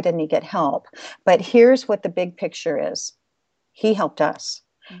going, why didn't he get help? But here's what the big picture is. He helped us.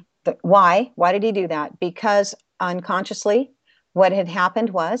 Why? Why did he do that? Because unconsciously, what had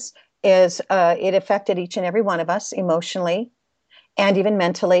happened is it affected each and every one of us emotionally and even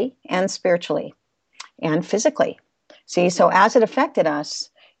mentally and spiritually and physically. See, so as it affected us,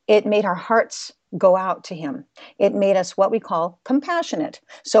 it made our hearts go out to him. It made us what we call compassionate.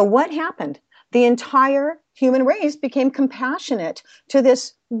 So what happened? The entire human race became compassionate to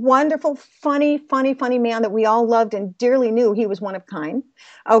this wonderful, funny man that we all loved and dearly knew he was one of kind.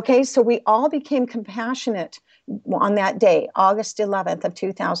 Okay, so we all became compassionate on that day, August 11th of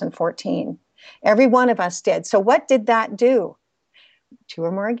 2014. Every one of us did. So what did that do? Two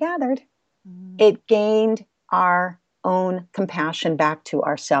or more are gathered. It gained our own compassion back to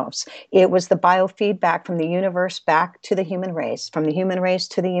ourselves. It was the biofeedback from the universe back to the human race, from the human race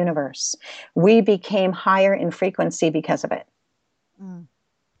to the universe. We became higher in frequency because of it.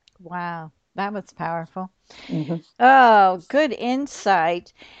 Wow, that was powerful. Mm-hmm. Oh, good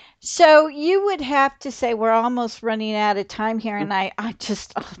insight. So you would have to say we're almost running out of time here, and I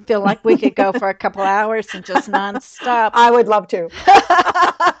just feel like we could go for a couple hours and just nonstop. I would love to.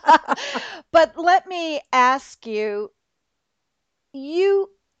 But let me ask you, you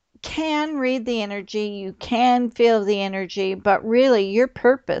can read the energy, you can feel the energy, but really your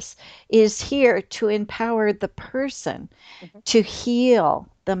purpose is here to empower the person to heal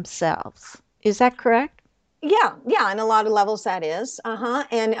themselves. Is that correct? Yeah, on a lot of levels that is.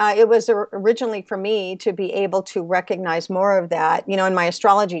 And it was originally for me to be able to recognize more of that. In my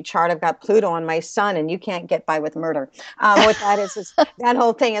astrology chart, I've got Pluto on my sun, and you can't get by with murder. What that is that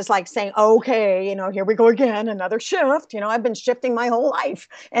whole thing is like saying, okay, here we go again, another shift. I've been shifting my whole life.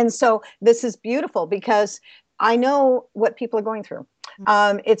 And so this is beautiful because I know what people are going through.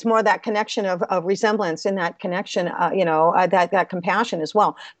 It's more that connection of resemblance in that connection, that compassion as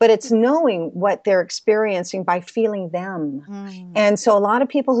well. But it's knowing what they're experiencing by feeling them. And so a lot of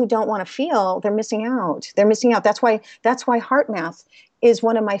people who don't want to feel, they're missing out. That's why heart math is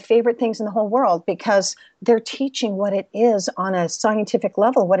one of my favorite things in the whole world, because they're teaching what it is on a scientific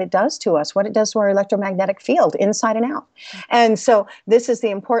level, what it does to us, what it does to our electromagnetic field inside and out. And so this is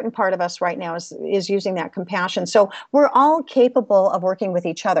the important part of us right now, is using that compassion. So we're all capable of working with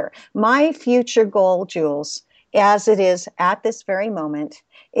each other. My future goal, Jules, as it is at this very moment,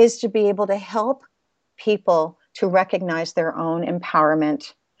 is to be able to help people to recognize their own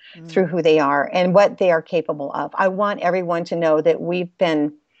empowerment through who they are and what they are capable of. I want everyone to know that we've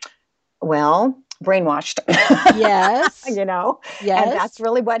been, well, brainwashed. Yes. You know, Yes. and that's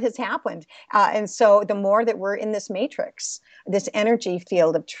really what has happened. And so the more that we're in this matrix, this energy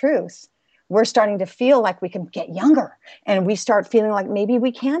field of truth, we're starting to feel like we can get younger, and we start feeling like maybe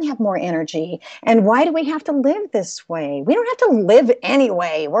we can have more energy. And why do we have to live this way? We don't have to live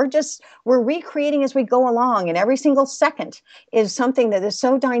anyway. We're recreating as we go along, and every single second is something that is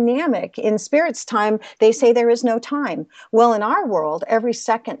so dynamic. In Spirit's time, they say there is no time. Well, in our world, every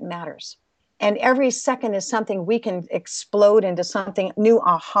second matters. And every second is something we can explode into something new.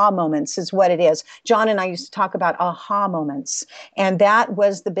 Aha moments is what it is. John and I used to talk about aha moments, and that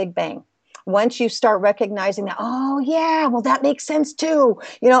was the Big Bang. Once you start recognizing that, oh yeah, well, that makes sense too,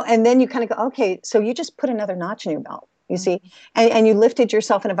 you know, and then you kind of go, okay, so you just put another notch in your belt, you see, and you lifted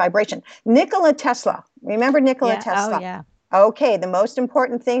yourself in a vibration. Nikola Tesla, remember Nikola Tesla? Oh, yeah. Okay, the most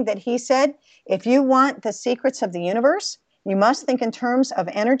important thing that he said, if you want the secrets of the universe, you must think in terms of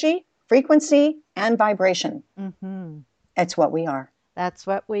energy, frequency, and vibration. Mm-hmm. That's what we are. That's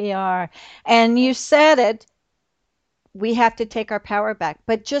what we are. And you said it. We have to take our power back,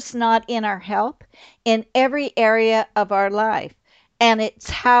 but just not in our health, in every area of our life. And it's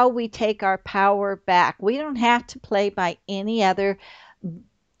how we take our power back. We don't have to play by any other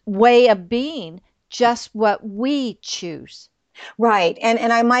way of being, just what we choose. Right.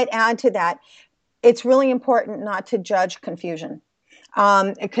 And I might add to that, it's really important not to judge confusion.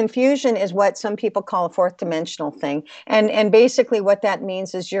 Confusion is what some people call a fourth dimensional thing. And basically what that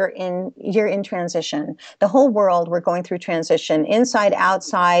means is you're in transition. The whole world, we're going through transition, inside,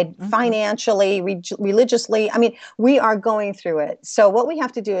 outside, financially, religiously. I mean, we are going through it. So what we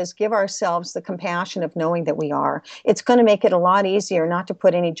have to do is give ourselves the compassion of knowing that we are. It's going to make it a lot easier not to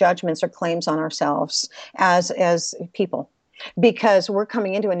put any judgments or claims on ourselves as people. Because we're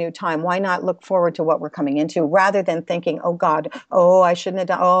coming into a new time. Why not look forward to what we're coming into rather than thinking, oh God, oh, I shouldn't have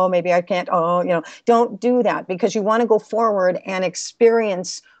done, oh, maybe I can't, oh, you know, don't do that, because you want to go forward and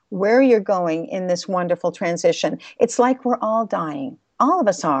experience where you're going in this wonderful transition. It's like we're all dying. All of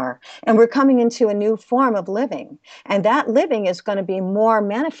us are. And we're coming into a new form of living. And that living is going to be more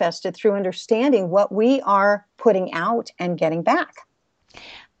manifested through understanding what we are putting out and getting back.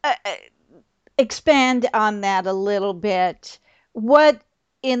 Expand on that a little bit. What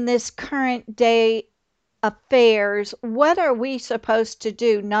in this current day affairs, what are we supposed to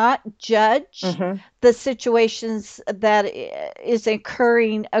do? Not judge the situations that is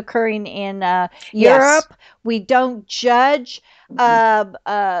occurring in Europe. Yes. We don't judge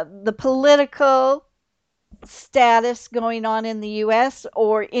the political status going on in the U.S.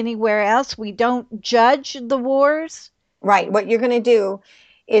 or anywhere else. We don't judge the wars. Right. What you're going to do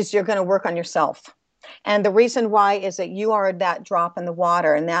is you're going to work on yourself. And the reason why is that you are that drop in the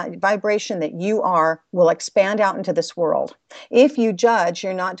water, and that vibration that you are will expand out into this world. If you judge,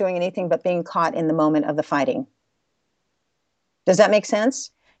 you're not doing anything but being caught in the moment of the fighting. Does that make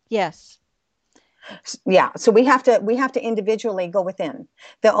sense? Yes. Yeah. So we have to individually go within.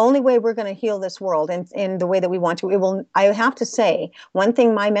 The only way we're going to heal this world in the way that we want to, I have to say, one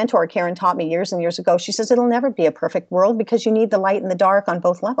thing my mentor, Karen, taught me years and years ago, she says, it'll never be a perfect world because you need the light and the dark on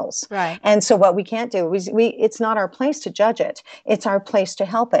both levels. Right. And so what we can't do is it's not our place to judge it. It's our place to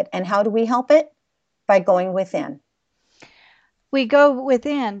help it. And how do we help it? By going within. We go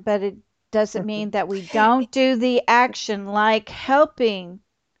within, but it doesn't mean that we don't do the action like helping.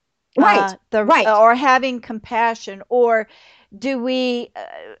 Right. Or having compassion, or do we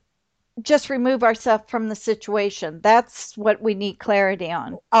just remove ourselves from the situation? That's what we need clarity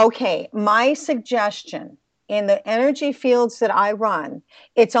on. Okay. My suggestion in the energy fields that I run,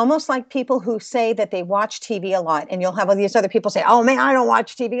 it's almost like people who say that they watch TV a lot, and you'll have all these other people say, oh man, I don't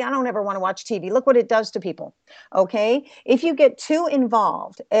watch TV. I don't ever want to watch TV. Look what it does to people. Okay. If you get too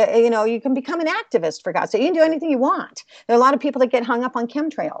involved, you can become an activist, for God's sake. You can do anything you want. There are a lot of people that get hung up on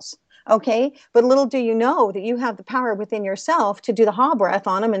chemtrails. Okay. But little do you know that you have the power within yourself to do the ha breath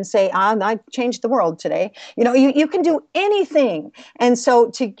on them and say, I changed the world today. You can do anything. And so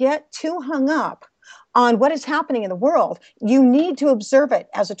to get too hung up on what is happening in the world, you need to observe it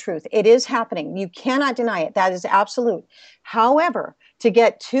as a truth. It is happening. You cannot deny it. That is absolute. However, to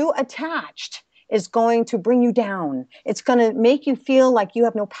get too attached is going to bring you down. It's going to make you feel like you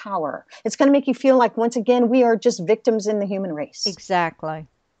have no power. It's going to make you feel like, once again, we are just victims in the human race. Exactly.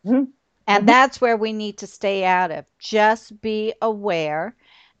 Mm-hmm. And that's where we need to stay out of. Just be aware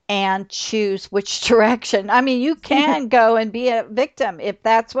and choose which direction. I mean, you can go and be a victim. If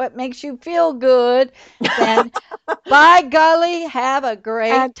that's what makes you feel good, then by golly, have a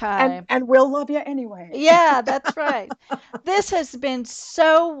great time. And we'll love you anyway. Yeah, that's right. This has been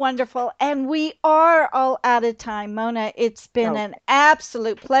so wonderful. And we are all out of time. Mona, it's been an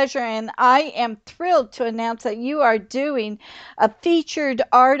absolute pleasure. And I am thrilled to announce that you are doing a featured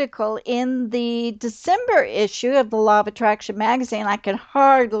article in the December issue of the Law of Attraction magazine. I can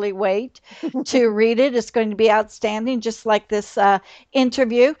hardly wait to read it. It's going to be outstanding, just like this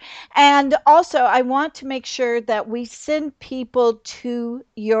interview. And also, I want to make sure that we send people to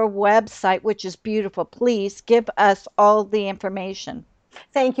your website, which is beautiful. Please give us all the information.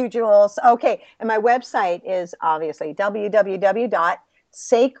 Thank you, Jules. Okay, and my website is obviously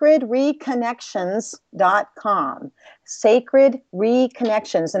www.sacredreconnections.com. Sacred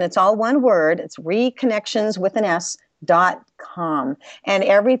Reconnections, and it's all one word. It's Reconnections with an S.com. And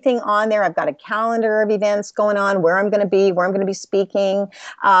everything on there, I've got a calendar of events going on, where I'm going to be speaking.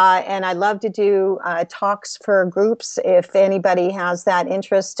 And I love to do talks for groups. If anybody has that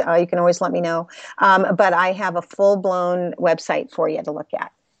interest, you can always let me know. But I have a full-blown website for you to look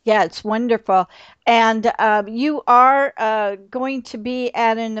at. Yeah, it's wonderful. And you are going to be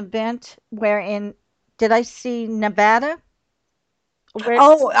at an event did I see Nevada?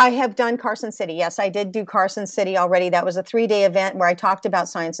 I have done Carson City. Yes, I did do Carson City already. That was a 3-day event where I talked about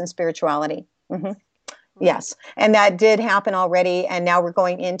science and spirituality. Mm-hmm. Yes, and that did happen already. And now we're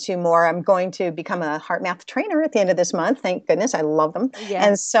going into more. I'm going to become a HeartMath trainer at the end of this month. Thank goodness. I love them. Yes.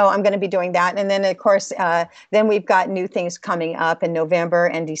 And so I'm going to be doing that. And then, of course, then we've got new things coming up in November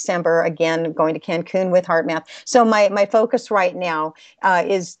and December. Again, going to Cancun with HeartMath. So my focus right now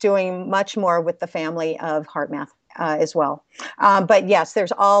is doing much more with the family of HeartMath. As well. But yes,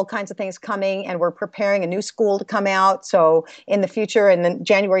 there's all kinds of things coming, and we're preparing a new school to come out. So in the future, and then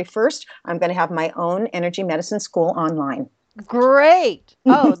January 1st, I'm going to have my own energy medicine school online. Great.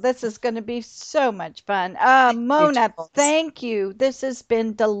 Oh, this is going to be so much fun. Mona, thank you. This has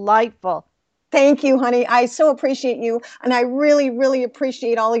been delightful. Thank you, honey. I so appreciate you. And I really, really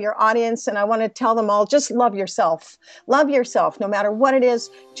appreciate all of your audience. And I want to tell them all, just love yourself. Love yourself, no matter what it is.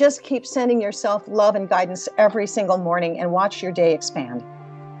 Just keep sending yourself love and guidance every single morning and watch your day expand.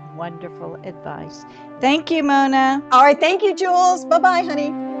 Wonderful advice. Thank you, Mona. All right. Thank you, Jules. Bye-bye,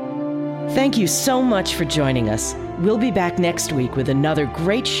 honey. Thank you so much for joining us. We'll be back next week with another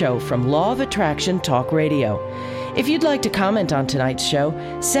great show from Law of Attraction Talk Radio. If you'd like to comment on tonight's show,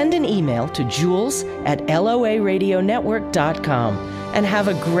 send an email to jules@loaradionetwork.com and have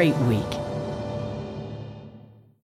a great week.